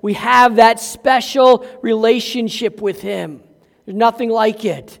because we have that special relationship with Him. There's nothing like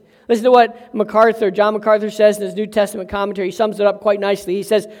it. Listen to what John MacArthur says in his New Testament commentary. He sums it up quite nicely. He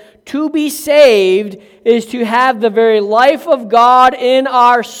says, to be saved is to have the very life of God in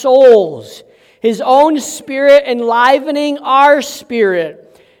our souls, His own Spirit enlivening our spirit.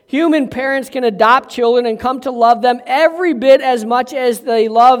 Human parents can adopt children and come to love them every bit as much as they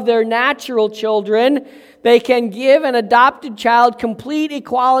love their natural children. They can give an adopted child complete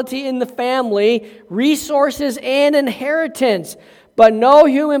equality in the family, resources, and inheritance. But no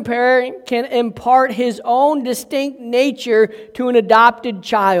human parent can impart his own distinct nature to an adopted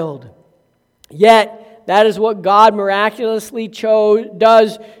child. Yet, that is what God miraculously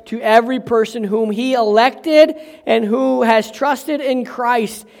does to every person whom He elected and who has trusted in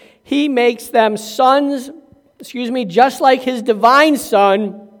Christ. He makes them sons, just like His divine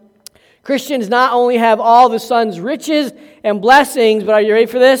Son. Christians not only have all the Son's riches and blessings, but are you ready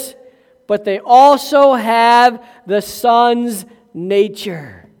for this? But they also have the Son's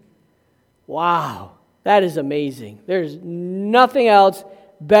nature. Wow, that is amazing. There's nothing else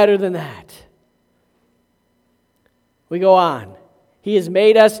better than that. We go on. He has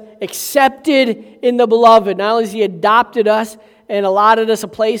made us accepted in the beloved. Not only has He adopted us and allotted us a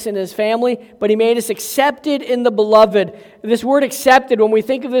place in His family, but He made us accepted in the beloved. This word accepted, when we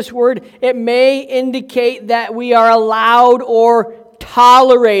think of this word, it may indicate that we are allowed or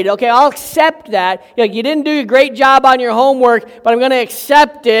tolerated. Okay, I'll accept that. You didn't do a great job on your homework, but I'm going to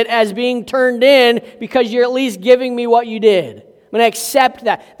accept it as being turned in because you're at least giving me what you did. I'm going to accept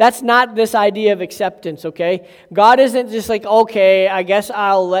that. That's not this idea of acceptance, okay? God isn't just like, okay, I guess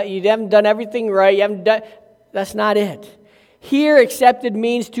I'll let you. You haven't done everything right. You haven't done. That's not it. Here, accepted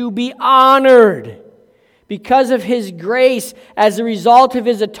means to be honored because of His grace as a result of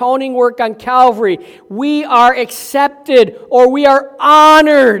His atoning work on Calvary. We are accepted or we are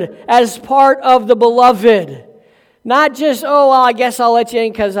honored as part of the beloved. Not just, oh, well, I guess I'll let you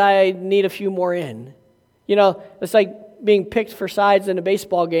in because I need a few more in. It's like being picked for sides in a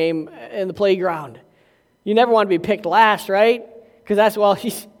baseball game in the playground. You never want to be picked last, right? Because that's, well,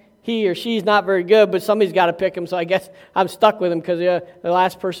 he or she's not very good, but somebody's got to pick him, so I guess I'm stuck with him because the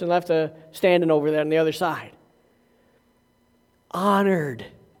last person left standing over there on the other side. Honored.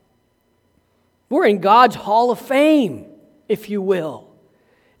 We're in God's Hall of Fame, if you will.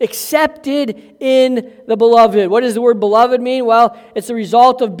 Accepted in the beloved. What does the word beloved mean? Well, it's the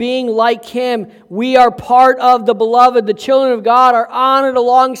result of being like Him. We are part of the beloved. The children of God are honored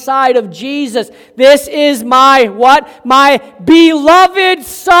alongside of Jesus. This is my what? My beloved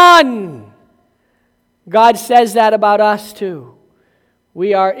Son. God says that about us too.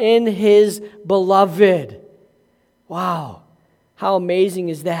 We are in His beloved. Wow. How amazing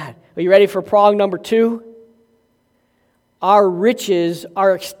is that? Are you ready for prong number 2? Our riches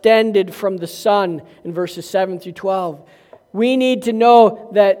are extended from the Son in verses 7 through 12. We need to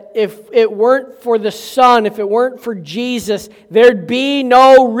know that if it weren't for the Son, if it weren't for Jesus, there'd be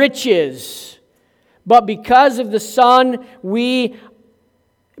no riches. But because of the Son,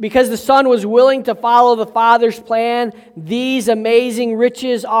 because the Son was willing to follow the Father's plan, these amazing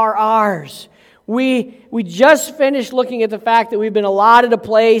riches are ours. We just finished looking at the fact that we've been allotted a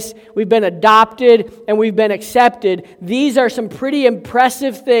place, we've been adopted, and we've been accepted. These are some pretty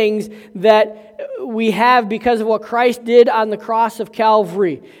impressive things that we have because of what Christ did on the cross of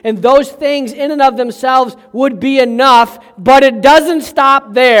Calvary. And those things in and of themselves would be enough, but it doesn't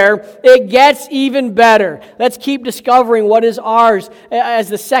stop there. It gets even better. Let's keep discovering what is ours as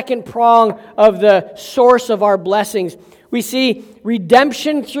the second prong of the source of our blessings. We see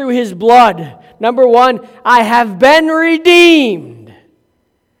redemption through His blood. Number 1, I have been redeemed.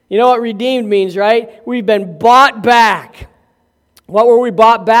 You know what redeemed means, right? We've been bought back. What were we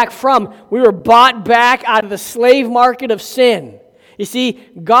bought back from? We were bought back out of the slave market of sin. You see,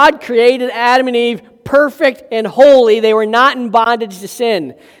 God created Adam and Eve perfect and holy. They were not in bondage to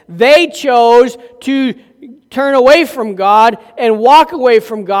sin. They chose to turn away from God and walk away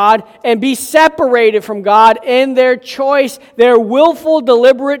from God and be separated from God in their choice, their willful,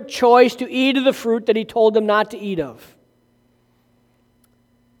 deliberate choice to eat of the fruit that He told them not to eat of.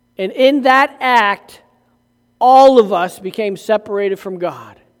 And in that act, all of us became separated from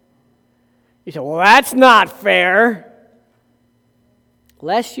God. You say, well, that's not fair.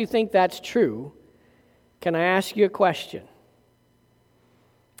 Lest you think that's true, can I ask you a question?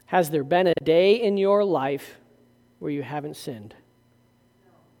 Has there been a day in your life where you haven't sinned?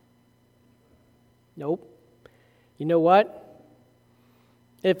 Nope. You know what?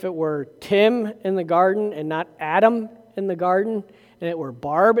 If it were Tim in the garden and not Adam in the garden, and it were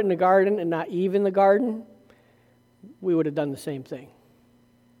Barb in the garden and not Eve in the garden, we would have done the same thing.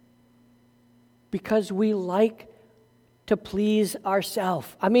 Because we like to please ourselves.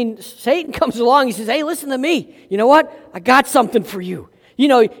 I mean, Satan comes along, he says, hey, listen to me. You know what? I got something for you. You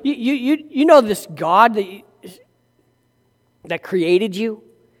know this God that created you?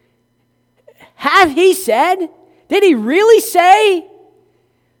 Have He said? Did He really say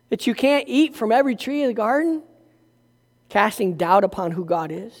that you can't eat from every tree in the garden? Casting doubt upon who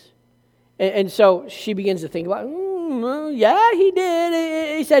God is. And so she begins to think about, yeah, He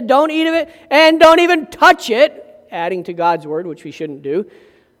did. He said, don't eat of it and don't even touch it, adding to God's word, which we shouldn't do,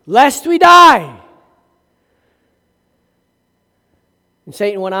 lest we die. And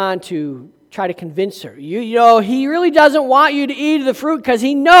Satan went on to try to convince her. You know, he really doesn't want you to eat of the fruit because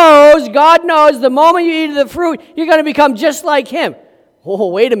he knows, God knows, the moment you eat of the fruit, you're going to become just like him. Oh,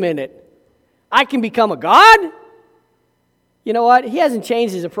 wait a minute. I can become a God? You know what? He hasn't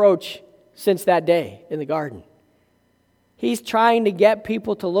changed his approach since that day in the garden. He's trying to get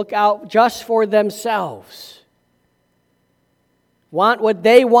people to look out just for themselves. Want what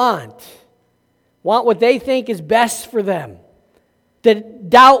they want. Want what they think is best for them. To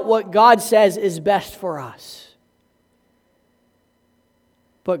doubt what God says is best for us.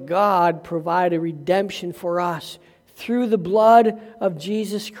 But God provided redemption for us through the blood of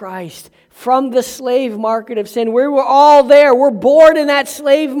Jesus Christ from the slave market of sin. We were all there. We're born in that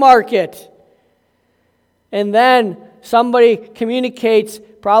slave market. And then somebody communicates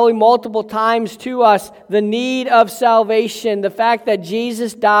probably multiple times to us the need of salvation, the fact that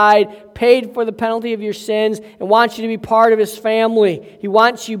Jesus died, paid for the penalty of your sins, and wants you to be part of His family. He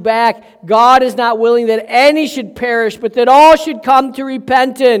wants you back. God is not willing that any should perish, but that all should come to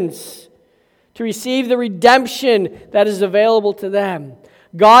repentance, to receive the redemption that is available to them.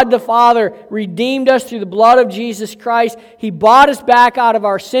 God the Father redeemed us through the blood of Jesus Christ. He bought us back out of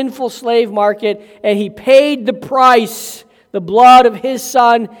our sinful slave market, and He paid the price, the blood of His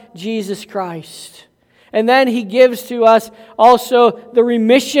Son, Jesus Christ. And then He gives to us also the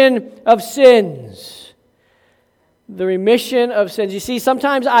remission of sins. The remission of sins. You see,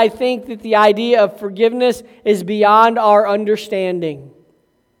 sometimes I think that the idea of forgiveness is beyond our understanding.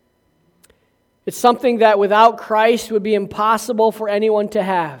 It's something that without Christ would be impossible for anyone to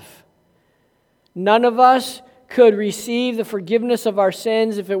have. None of us could receive the forgiveness of our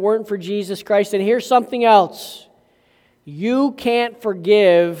sins if it weren't for Jesus Christ. And here's something else. You can't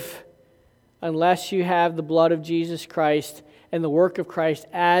forgive unless you have the blood of Jesus Christ and the work of Christ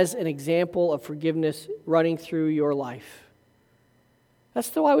as an example of forgiveness running through your life.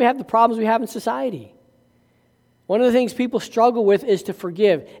 That's why we have the problems we have in society. One of the things people struggle with is to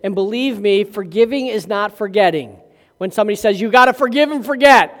forgive. And believe me, forgiving is not forgetting. When somebody says, you got to forgive and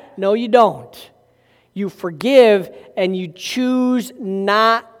forget. No, you don't. You forgive and you choose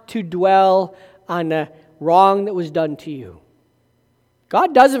not to dwell on the wrong that was done to you.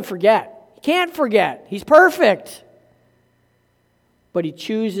 God doesn't forget. He can't forget. He's perfect. But He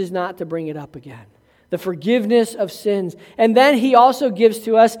chooses not to bring it up again. The forgiveness of sins. And then He also gives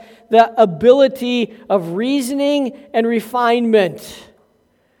to us the ability of reasoning and refinement.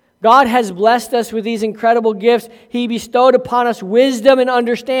 God has blessed us with these incredible gifts. He bestowed upon us wisdom and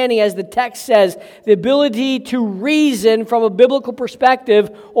understanding, as the text says, the ability to reason from a biblical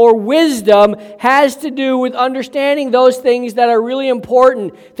perspective, or wisdom, has to do with understanding those things that are really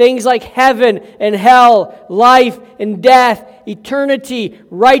important. Things like heaven and hell, life and death, eternity,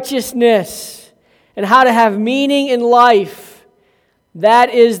 righteousness, and how to have meaning in life.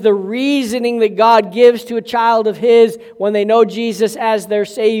 That is the reasoning that God gives to a child of His when they know Jesus as their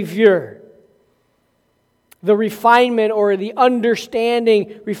Savior. The refinement or the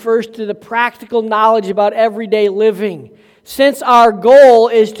understanding refers to the practical knowledge about everyday living. Since our goal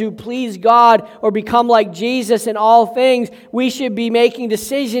is to please God or become like Jesus in all things, we should be making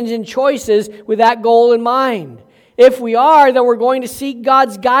decisions and choices with that goal in mind. If we are, then we're going to seek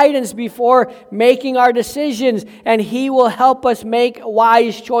God's guidance before making our decisions, and He will help us make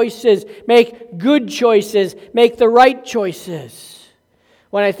wise choices, make good choices, make the right choices.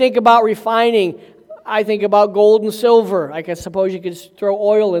 When I think about refining, I think about gold and silver. I suppose you could throw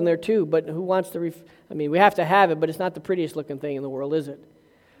oil in there too, but who wants to we have to have it, but it's not the prettiest looking thing in the world, is it?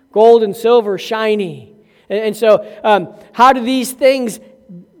 Gold and silver, shiny. And so, how do these things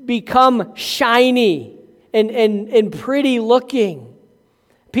become shiny and pretty looking?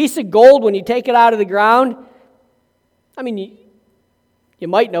 A piece of gold, when you take it out of the ground, you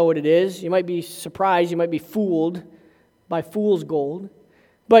might know what it is. You might be surprised. You might be fooled by fool's gold.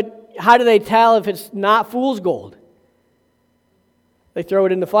 But how do they tell if it's not fool's gold? They throw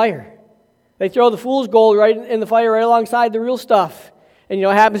it in the fire. They throw the fool's gold right in the fire right alongside the real stuff. And you know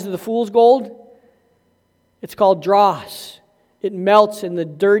what happens to the fool's gold? It's called dross. It melts and the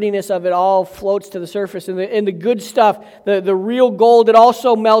dirtiness of it all floats to the surface. And the good stuff, the real gold, it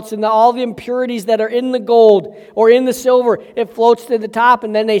also melts. And all the impurities that are in the gold or in the silver, it floats to the top,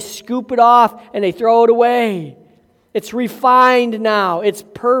 and then they scoop it off and they throw it away. It's refined now. It's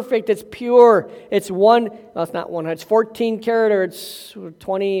perfect. It's pure. It's it's 14 karat, or it's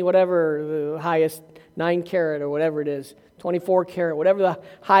 20, whatever the highest, 9 karat or whatever it is. 24 karat, whatever the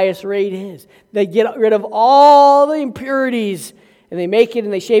highest rate is. They get rid of all the impurities, and they make it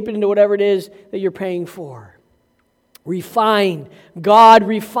and they shape it into whatever it is that you're paying for. Refined. God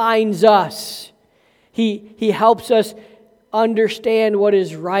refines us. He helps us understand what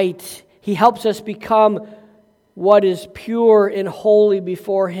is right. He helps us become what is pure and holy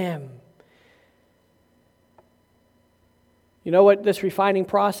before Him. You know what this refining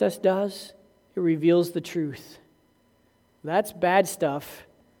process does? It reveals the truth. That's bad stuff.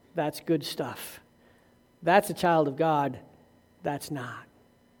 That's good stuff. That's a child of God. That's not.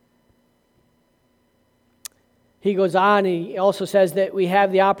 He goes on, and he also says that we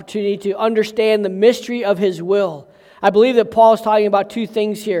have the opportunity to understand the mystery of His will. I believe that Paul is talking about two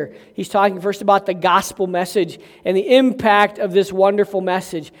things here. He's talking first about the gospel message and the impact of this wonderful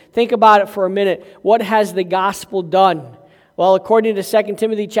message. Think about it for a minute. What has the gospel done? Well, according to 2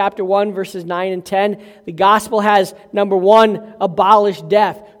 Timothy chapter 1, verses 9 and 10, the gospel has, number one, abolished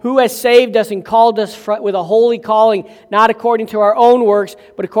death. Who has saved us and called us with a holy calling, not according to our own works,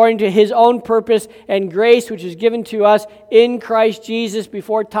 but according to His own purpose and grace, which is given to us in Christ Jesus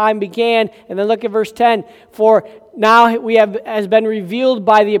before time began. And then look at verse 10. For now has been revealed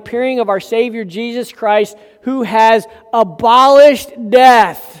by the appearing of our Savior Jesus Christ, who has abolished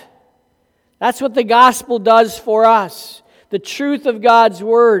death. That's what the gospel does for us. The truth of God's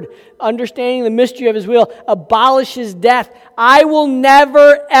Word, understanding the mystery of His will, abolishes death. I will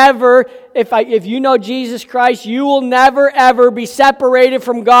never, ever, if you know Jesus Christ, you will never, ever be separated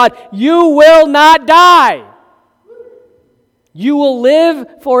from God. You will not die. You will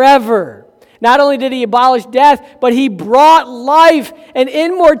live forever. Not only did He abolish death, but He brought life and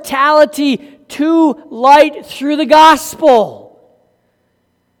immortality to light through the gospel.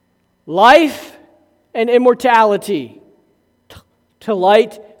 Life and immortality to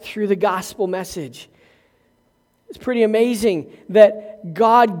light through the gospel message. It's pretty amazing that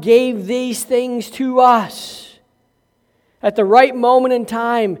God gave these things to us. At the right moment in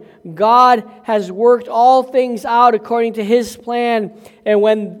time, God has worked all things out according to His plan. And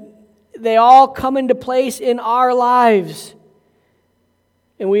when they all come into place in our lives,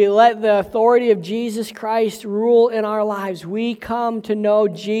 and we let the authority of Jesus Christ rule in our lives, we come to know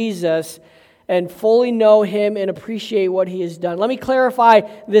Jesus and fully know Him and appreciate what He has done. Let me clarify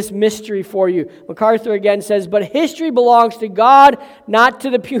this mystery for you. MacArthur again says, but history belongs to God, not to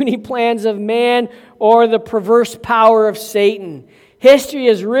the puny plans of man or the perverse power of Satan. History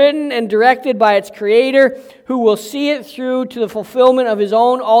is written and directed by its Creator, who will see it through to the fulfillment of His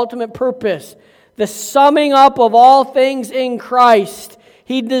own ultimate purpose. The summing up of all things in Christ.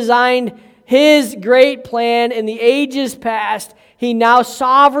 He designed His great plan in the ages past. He now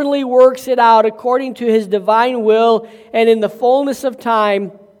sovereignly works it out according to His divine will, and in the fullness of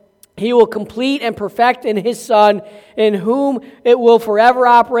time, He will complete and perfect in His Son, in whom it will forever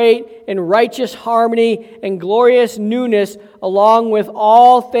operate in righteous harmony and glorious newness, along with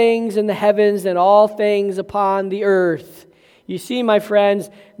all things in the heavens and all things upon the earth. You see, my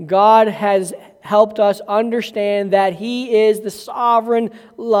friends, God has helped us understand that He is the sovereign,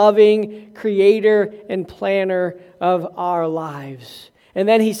 loving Creator and planner of our lives. And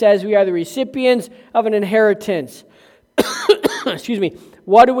then He says we are the recipients of an inheritance. Excuse me.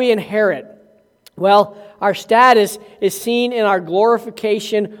 What do we inherit? Well, our status is seen in our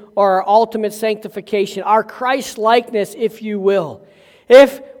glorification or our ultimate sanctification, our Christ-likeness, if you will.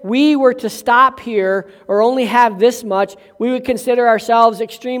 If we were to stop here or only have this much, we would consider ourselves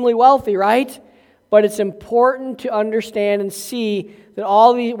extremely wealthy, right? But it's important to understand and see that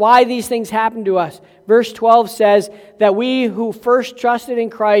why these things happen to us. Verse 12 says that we who first trusted in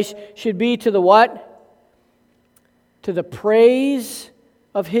Christ should be to the what? To the praise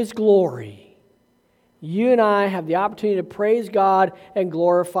of His glory. You and I have the opportunity to praise God and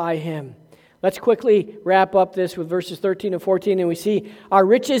glorify Him. Let's quickly wrap up this with verses 13 and 14, and we see our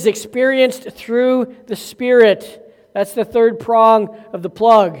riches experienced through the Spirit. That's the third prong of the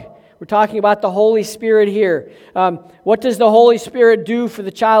plug. We're talking about the Holy Spirit here. What does the Holy Spirit do for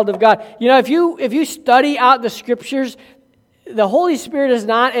the child of God? You know, if you study out the Scriptures, the Holy Spirit is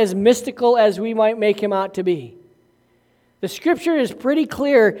not as mystical as we might make Him out to be. The Scripture is pretty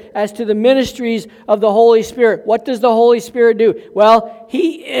clear as to the ministries of the Holy Spirit. What does the Holy Spirit do? Well,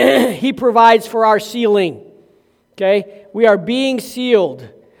 He provides for our sealing. Okay? We are being sealed.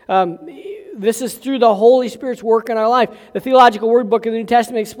 This is through the Holy Spirit's work in our life. The Theological Word Book of the New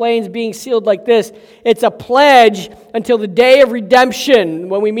Testament explains being sealed like this. It's a pledge until the day of redemption,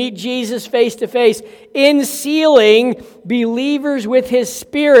 when we meet Jesus face to face. In sealing believers with His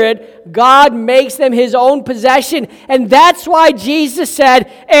Spirit, God makes them His own possession. And that's why Jesus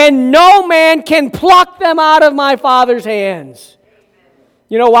said, and no man can pluck them out of my Father's hands.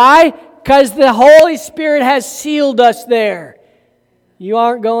 You know why? Because the Holy Spirit has sealed us there. You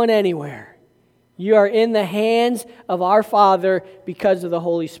aren't going anywhere. You are in the hands of our Father because of the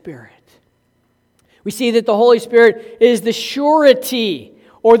Holy Spirit. We see that the Holy Spirit is the surety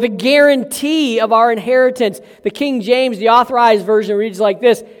or the guarantee of our inheritance. The King James, the Authorized Version, reads like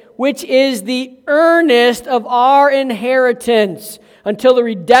this, which is the earnest of our inheritance until the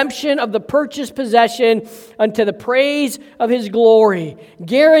redemption of the purchased possession, unto the praise of His glory.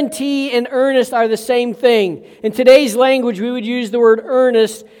 Guarantee and earnest are the same thing. In today's language, we would use the word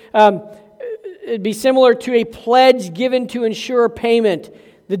earnest. It'd be similar to a pledge given to ensure payment.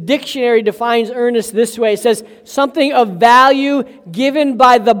 The dictionary defines earnest this way. It says, something of value given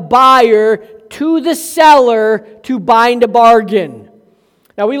by the buyer to the seller to bind a bargain.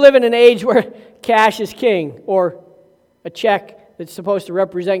 Now, we live in an age where cash is king, or a check that's supposed to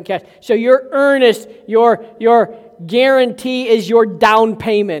represent cash. So your earnest, your guarantee is your down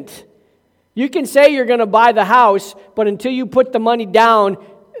payment. You can say you're going to buy the house, but until you put the money down,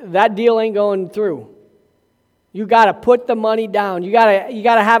 that deal ain't going through. You got to put the money down. You got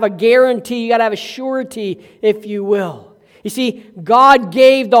to have a guarantee. You got to have a surety, if you will. You see, God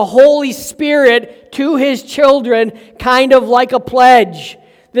gave the Holy Spirit to His children kind of like a pledge.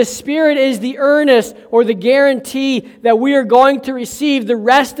 The Spirit is the earnest or the guarantee that we are going to receive the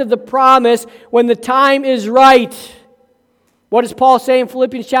rest of the promise when the time is right. What does Paul say in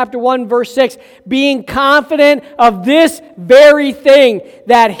Philippians chapter 1, verse 6? Being confident of this very thing,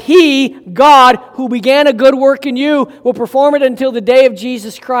 that He, God, who began a good work in you, will perform it until the day of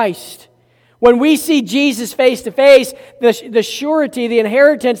Jesus Christ. When we see Jesus face to face, the surety, the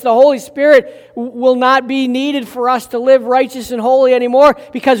inheritance, the Holy Spirit will not be needed for us to live righteous and holy anymore,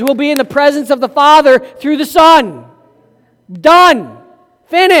 because we'll be in the presence of the Father through the Son. Done.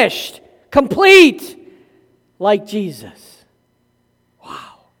 Finished. Complete. Like Jesus.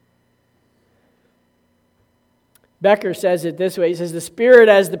 Becker says it this way. He says, the Spirit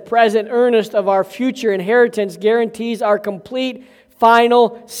as the present earnest of our future inheritance guarantees our complete,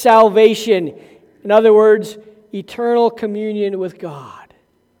 final salvation. In other words, eternal communion with God.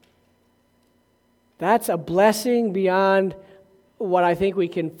 That's a blessing beyond what I think we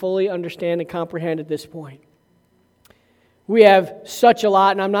can fully understand and comprehend at this point. We have such a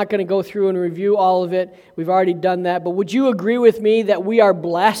lot, and I'm not going to go through and review all of it. We've already done that. But would you agree with me that we are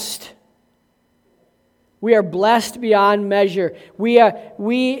blessed? We are blessed beyond measure. We have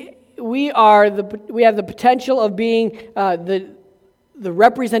the potential of being the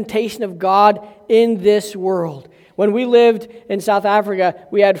representation of God in this world. When we lived in South Africa,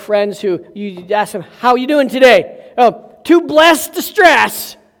 we had friends who, you'd ask them, how are you doing today? Oh, too blessed to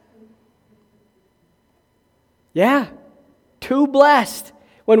stress. Yeah, too blessed.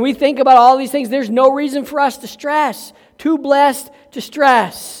 When we think about all these things, there's no reason for us to stress. Too blessed to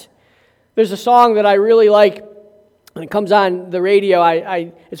stress. There's a song that I really like, and it comes on the radio.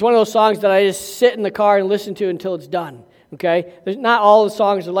 It's one of those songs that I just sit in the car and listen to until it's done. Okay? There's not all the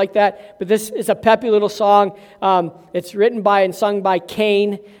songs are like that, but this is a peppy little song. It's written by and sung by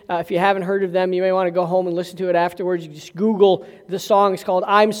Kane. If you haven't heard of them, you may want to go home and listen to it afterwards. You just Google the song. It's called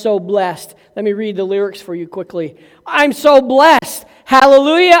I'm So Blessed. Let me read the lyrics for you quickly. I'm so blessed.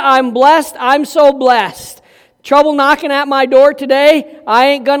 Hallelujah, I'm blessed. I'm so blessed. Trouble knocking at my door today, I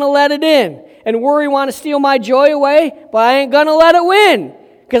ain't gonna let it in. And worry want to steal my joy away, but I ain't gonna let it win.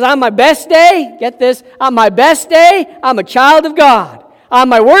 Because on my best day, get this, on my best day, I'm a child of God. On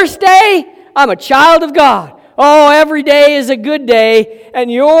my worst day, I'm a child of God. Oh, every day is a good day,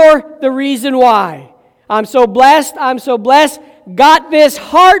 and you're the reason why. I'm so blessed, got this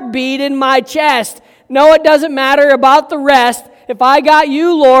heartbeat in my chest. No, it doesn't matter about the rest. If I got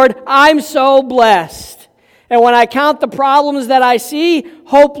you, Lord, I'm so blessed. And when I count the problems that I see,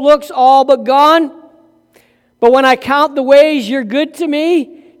 hope looks all but gone. But when I count the ways you're good to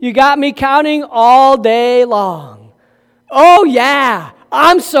me, you got me counting all day long. Oh yeah,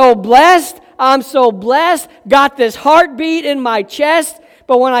 I'm so blessed. Got this heartbeat in my chest.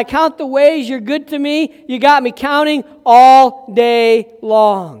 But when I count the ways you're good to me, you got me counting all day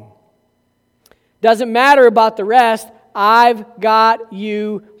long. Doesn't matter about the rest. I've got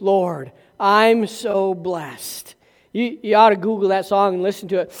you, Lord. I'm so blessed. You ought to Google that song and listen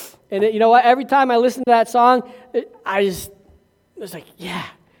to it. And you know what? Every time I listen to that song, it's like, yeah,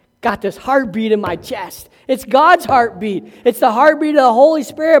 got this heartbeat in my chest. It's God's heartbeat. It's the heartbeat of the Holy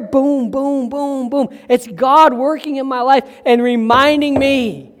Spirit. Boom, boom, boom, boom. It's God working in my life and reminding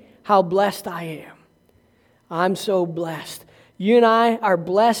me how blessed I am. I'm so blessed. You and I are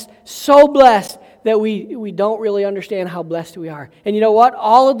blessed, so blessed, that we don't really understand how blessed we are. And you know what?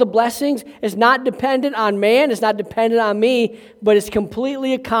 All of the blessings is not dependent on man. It's not dependent on me, but it's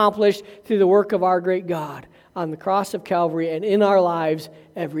completely accomplished through the work of our great God on the cross of Calvary and in our lives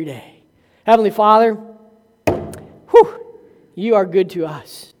every day. Heavenly Father, you are good to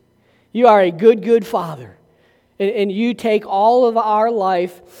us. You are a good, good Father. And you take all of our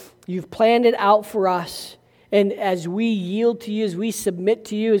life, you've planned it out for us. And as we yield to you, as we submit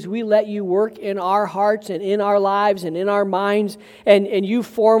to you, as we let you work in our hearts and in our lives and in our minds, and you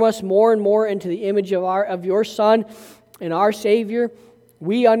form us more and more into the image of your Son and our Savior,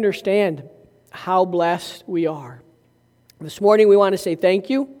 we understand how blessed we are. This morning we want to say thank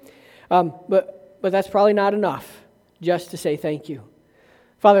you, but that's probably not enough just to say thank you.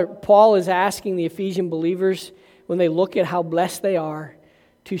 Father, Paul is asking the Ephesian believers, when they look at how blessed they are,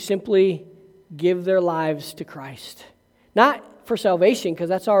 to simply give their lives to Christ. Not for salvation, because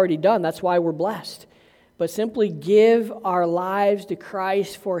that's already done. That's why we're blessed. But simply give our lives to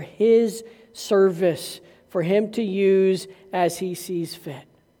Christ for His service, for Him to use as He sees fit.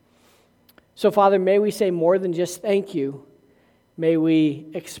 So, Father, may we say more than just thank you. May we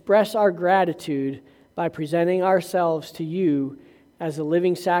express our gratitude by presenting ourselves to you as a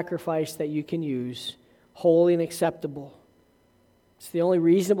living sacrifice that you can use, holy and acceptable. It's the only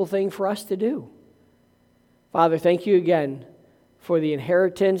reasonable thing for us to do. Father, thank you again for the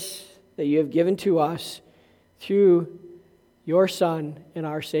inheritance that you have given to us through your Son and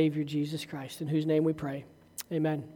our Savior, Jesus Christ, in whose name we pray. Amen.